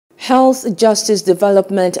Health, Justice,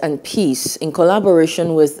 Development and Peace, in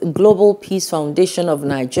collaboration with Global Peace Foundation of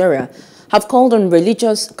Nigeria, have called on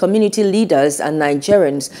religious community leaders and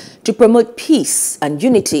Nigerians to promote peace and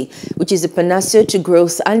unity, which is the panacea to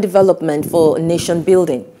growth and development for nation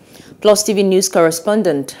building. Plus TV News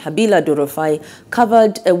correspondent Habila Dorofai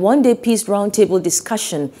covered a one-day peace roundtable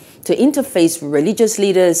discussion to interface religious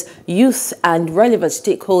leaders, youth and relevant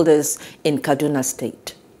stakeholders in Kaduna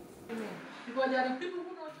State.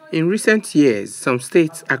 In recent years, some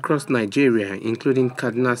states across Nigeria, including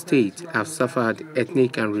Kaduna State, have suffered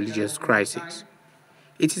ethnic and religious crises.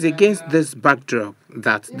 It is against this backdrop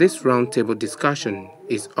that this roundtable discussion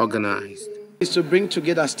is organized. It's to bring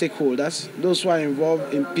together stakeholders, those who are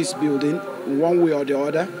involved in peace building in one way or the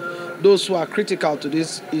other, those who are critical to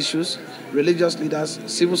these issues, religious leaders,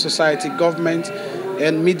 civil society, government,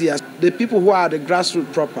 and media, the people who are the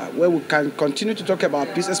grassroots proper, where we can continue to talk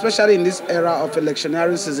about peace, especially in this era of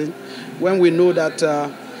electionary season, when we know that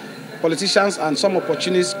politicians and some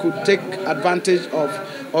opportunists could take advantage of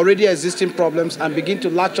already existing problems and begin to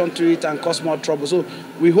latch onto it and cause more trouble. So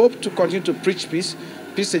we hope to continue to preach peace,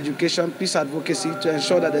 peace education, peace advocacy to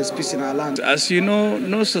ensure that there's peace in our land. As you know,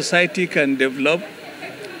 no society can develop,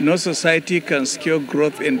 no society can secure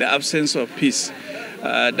growth in the absence of peace.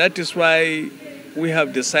 That is why we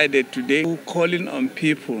have decided today calling on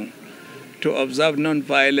people to observe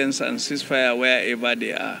non-violence and ceasefire wherever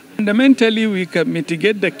they are. Fundamentally, we can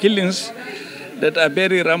mitigate the killings that are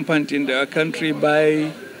very rampant in our country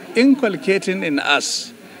by inculcating in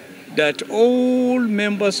us that all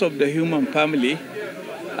members of the human family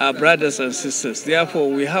are brothers and sisters.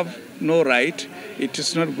 Therefore, we have no right. It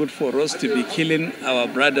is not good for us to be killing our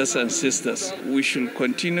brothers and sisters. We should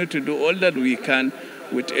continue to do all that we can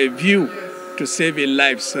with a view to saving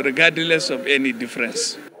lives, regardless of any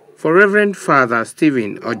difference. For Reverend Father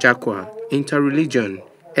Stephen Ojakwa, interreligion,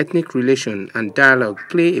 ethnic relation and dialogue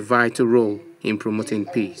play a vital role in promoting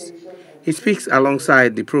peace. He speaks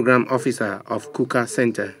alongside the program officer of Kuka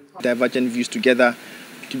Center. Divergent views together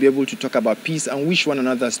to be able to talk about peace and wish one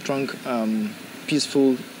another strong,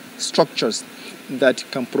 peaceful structures that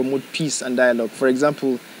can promote peace and dialogue. For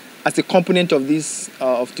example, as a component of this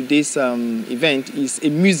of today's event is a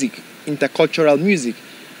music, intercultural music,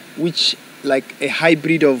 which like a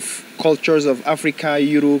hybrid of cultures of Africa,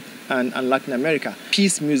 Europe, and Latin America.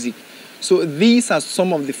 Peace music. So these are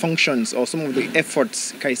some of the functions or some of the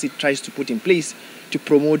efforts KIC tries to put in place to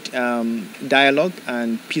promote dialogue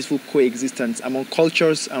and peaceful coexistence among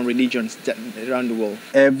cultures and religions around the world.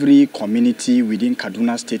 Every community within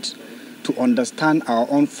Kaduna State to understand our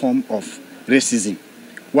own form of racism.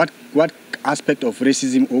 What aspect of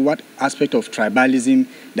racism or what aspect of tribalism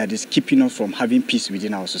that is keeping us from having peace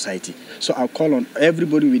within our society. So I'll call on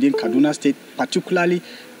everybody within Kaduna State, particularly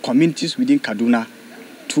communities within Kaduna,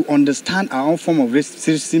 to understand our own form of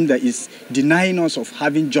racism that is denying us of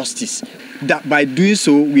having justice. That by doing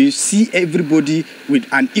so, we see everybody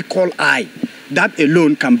with an equal eye. That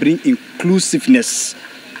alone can bring inclusiveness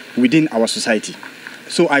within our society.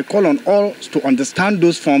 So I call on all to understand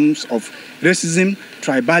those forms of racism,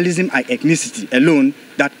 tribalism, and ethnicity alone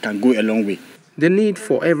that can go a long way. The need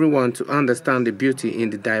for everyone to understand the beauty in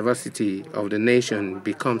the diversity of the nation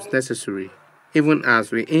becomes necessary, even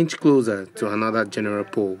as we inch closer to another general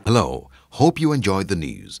poll. Hello, hope you enjoyed the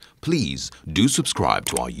news. Please do subscribe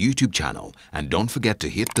to our YouTube channel and don't forget to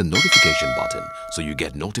hit the notification button so you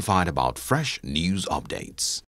get notified about fresh news updates.